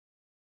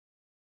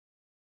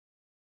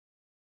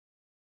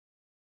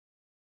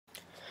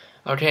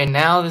Okay,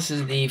 now this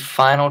is the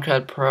Final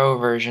Cut Pro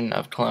version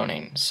of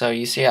cloning. So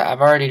you see, I've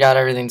already got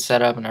everything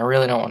set up and I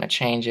really don't want to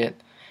change it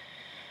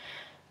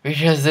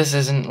because this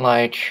isn't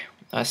like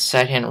a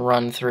second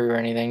run through or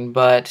anything,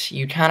 but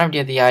you kind of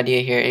get the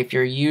idea here. If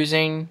you're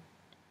using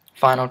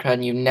Final Cut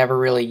and you've never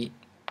really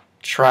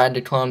tried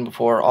to clone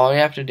before, all you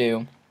have to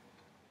do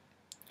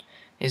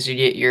is you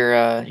get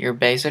your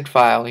basic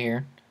file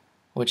here,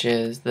 which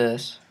is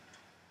this,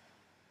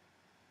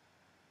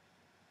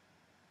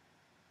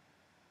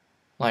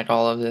 like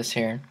all of this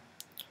here,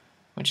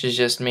 which is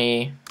just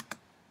me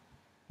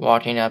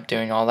walking up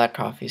doing all that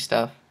coffee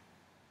stuff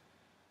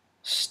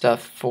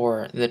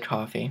for the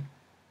coffee.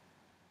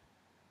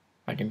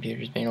 My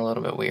computer's being a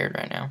little bit weird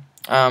right now.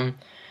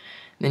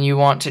 Then you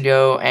want to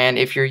go, and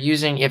if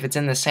it's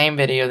in the same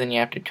video, then you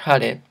have to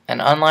cut it.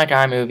 And unlike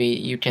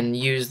iMovie, you can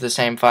use the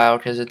same file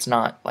because it's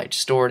not like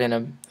stored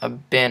in a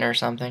bin or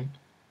something.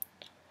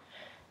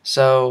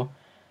 So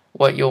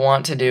what you'll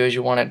want to do is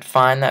you want to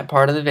find that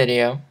part of the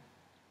video,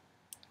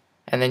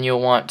 and then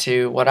you'll want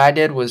to, what I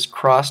did was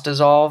cross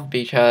dissolve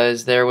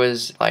because there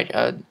was like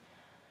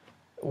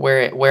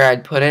where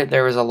I'd put it,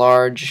 there was a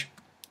large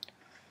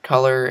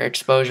color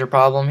exposure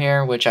problem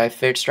here, which I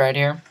fixed right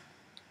here,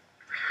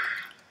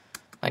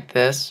 like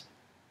this.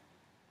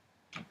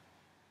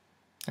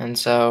 And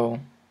so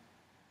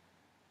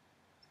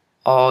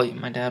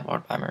my dad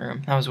walked by my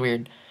room. That was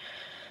weird.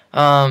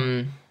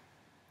 So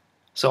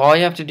all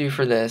you have to do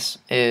for this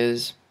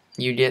is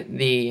you get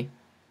the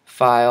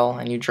file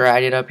and you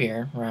drag it up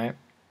here, right?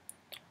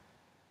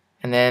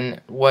 And then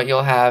what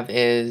you'll have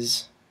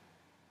is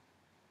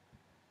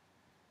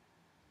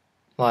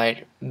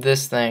like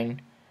this thing,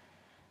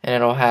 and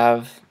it'll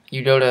have,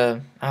 you go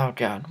to, oh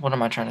god, what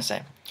am I trying to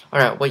say?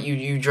 Alright, what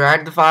you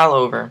drag the file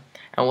over,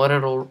 and what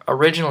it'll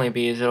originally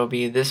be is it'll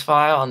be this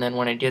file, and then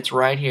when it gets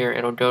right here,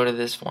 it'll go to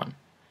this one.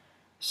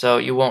 So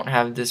you won't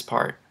have this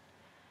part.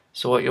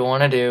 So what you'll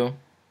want to do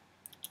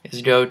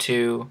is go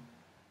to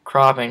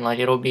cropping, like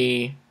it'll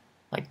be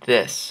like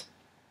this.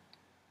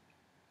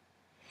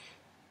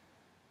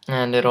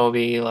 And it'll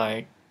be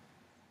like,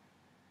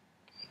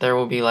 there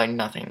will be like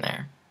nothing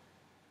there.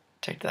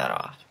 Take that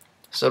off.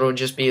 So it'll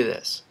just be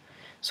this.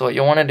 So what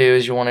you'll want to do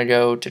is you want to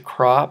go to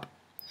crop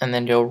and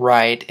then go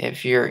right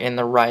if you're in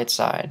the right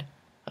side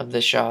of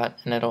the shot,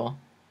 and it'll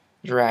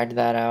drag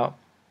that out.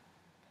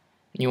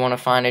 You want to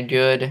find a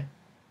good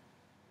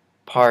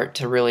part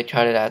to really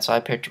cut it at, so I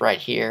picked right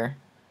here.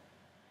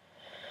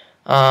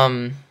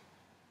 And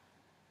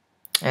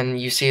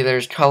you see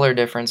there's color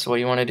difference. So what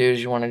you want to do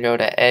is you want to go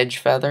to edge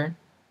feather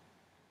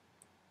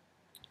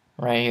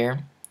right here,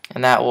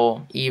 and that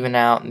will even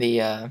out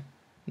the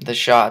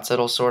shots.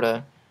 It'll sort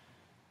of,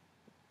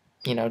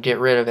 get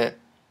rid of it.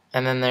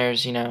 And then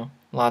there's,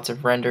 lots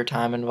of render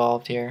time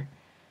involved here.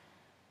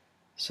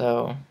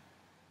 So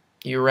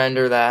you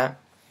render that.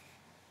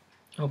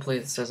 Hopefully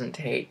this doesn't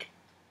take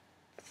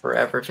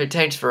forever. If it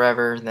takes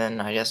forever,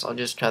 then I guess I'll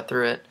just cut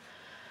through it.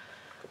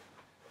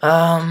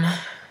 Yeah,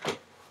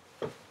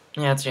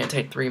 it's gonna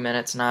take 3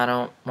 minutes, and I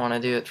don't want to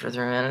do it for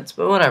 3 minutes,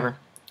 but whatever.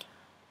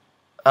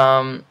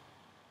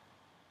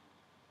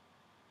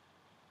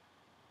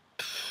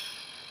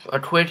 A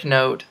quick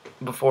note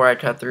before I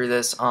cut through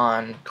this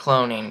on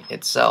cloning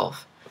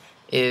itself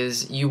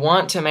is you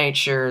want to make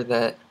sure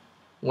that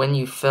when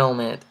you film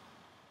it,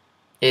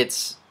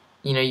 it's,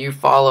 you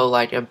follow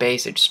like a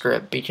basic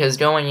script, because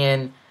going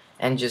in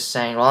and just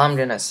saying, well, I'm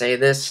gonna say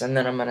this and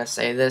then I'm gonna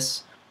say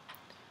this,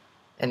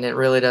 and it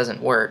really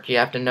doesn't work. You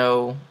have to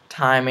know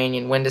timing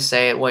and when to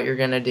say it, what you're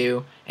gonna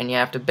do, and you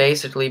have to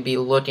basically be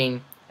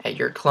looking at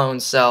your clone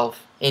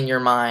self in your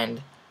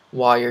mind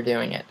while you're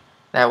doing it.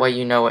 That way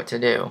you know what to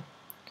do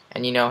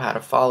and you know how to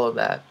follow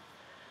that.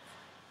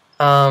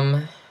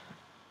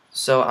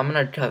 So I'm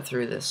gonna cut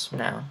through this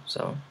now,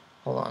 so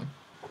hold on.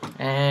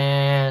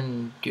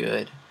 And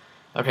good.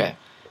 Okay,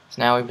 so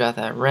now we've got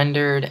that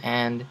rendered,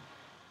 and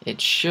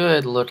it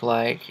should look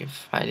like,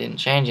 if I didn't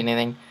change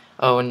anything,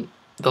 oh, and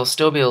there'll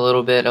still be a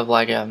little bit of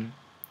like a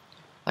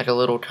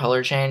little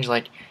color change.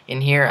 Like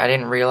in here, I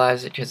didn't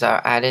realize it because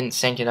I didn't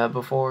sync it up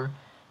before,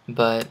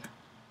 but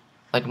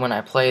like when I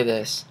play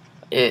this,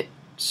 it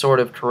sort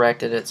of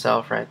corrected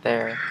itself right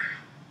there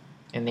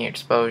in the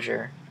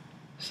exposure.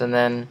 So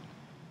then,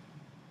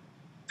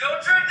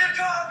 don't drink the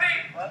coffee!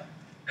 What?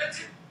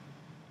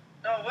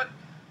 No, what?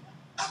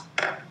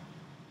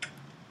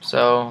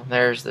 so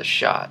there's the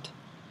shot.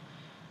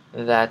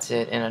 That's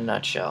it in a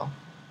nutshell.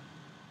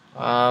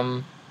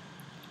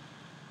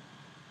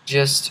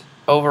 Just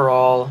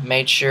overall,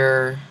 make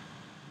sure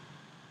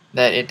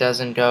that it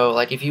doesn't go,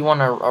 like if you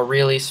want a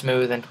really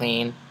smooth and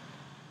clean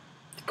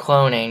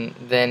cloning,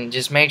 then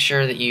just make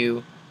sure that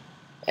you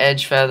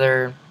edge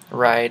feather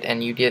right, and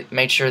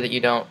make sure that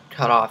you don't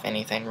cut off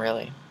anything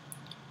really.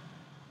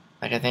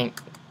 Like I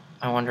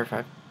wonder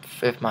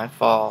if my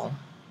fall,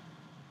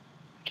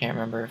 can't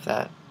remember if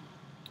that,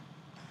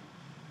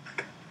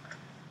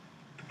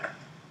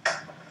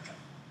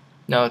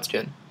 no, it's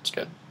good, it's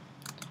good.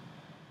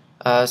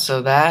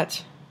 So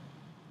that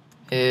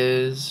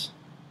is,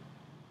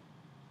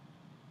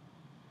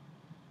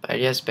 if I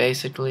guess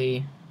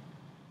basically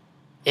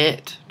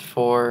it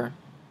for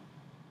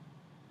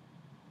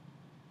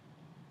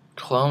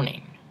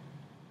cloning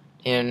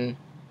in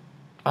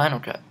Final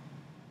Cut.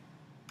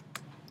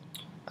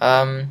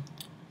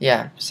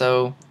 Yeah,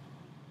 so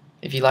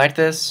if you like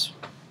this,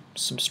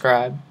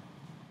 subscribe,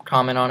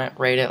 comment on it,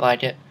 rate it,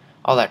 like it,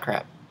 all that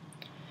crap.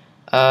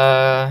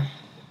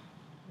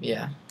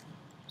 Yeah.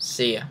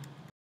 See ya.